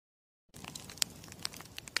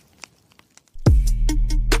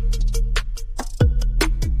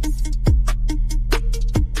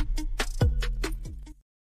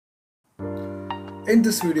In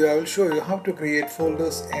this video, I will show you how to create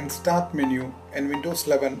folders in Start menu in Windows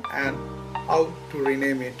 11 and how to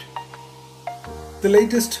rename it. The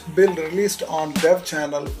latest build released on Dev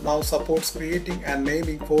channel now supports creating and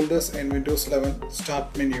naming folders in Windows 11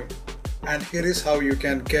 Start menu, and here is how you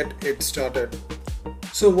can get it started.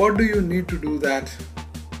 So what do you need to do that?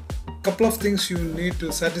 Couple of things you need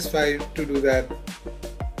to satisfy to do that.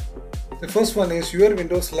 The first one is your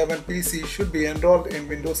Windows 11 PC should be enrolled in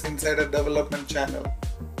Windows Insider Development channel.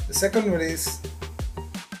 The second one is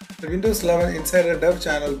the Windows 11 Insider Dev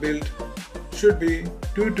channel build should be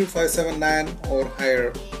 22579 or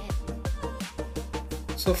higher.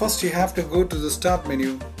 So first you have to go to the Start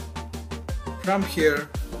menu. From here,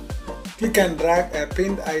 click and drag a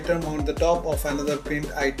pinned item on the top of another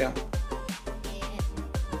pinned item,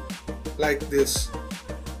 like this.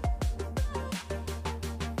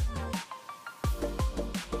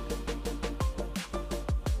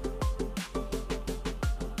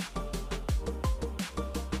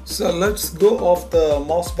 So let's go off the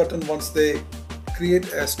mouse button once they create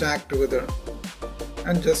a stack together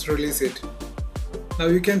and just release it. Now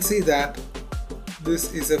you can see that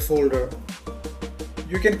this is a folder.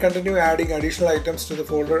 You can continue adding additional items to the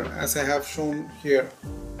folder as I have shown here.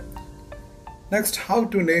 Next, how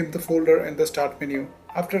to name the folder in the Start menu.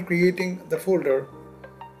 After creating the folder,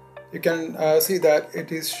 you can see that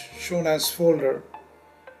it is shown as folder.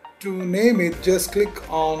 To name it, just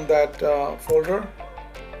click on that folder.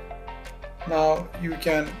 Now you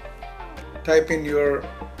can type in your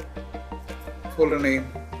folder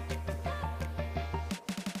name.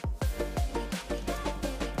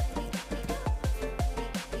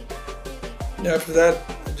 After that,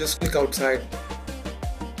 just click outside.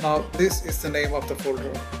 Now this is the name of the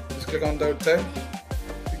folder. Just click on the outside.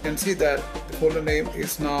 You can see that the folder name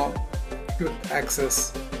is now Quick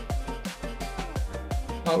Access.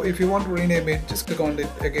 Now if you want to rename it, just click on it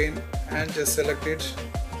again and just select it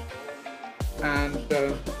and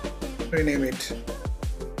rename it.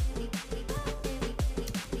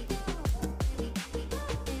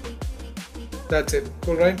 That's it.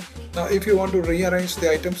 Cool, right? Now if you want to rearrange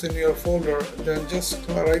the items in your folder, then just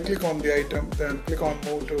right click on the item, then click on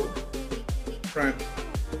Move to Front.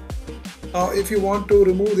 Now if you want to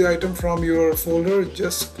remove the item from your folder,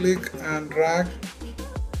 just click and drag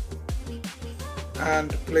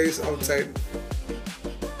and place outside.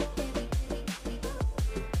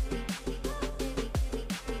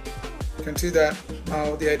 You can see that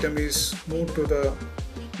now the item is moved to the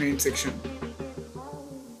main section.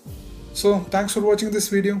 So thanks for watching this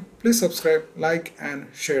video. Please subscribe, like and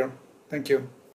share. Thank you.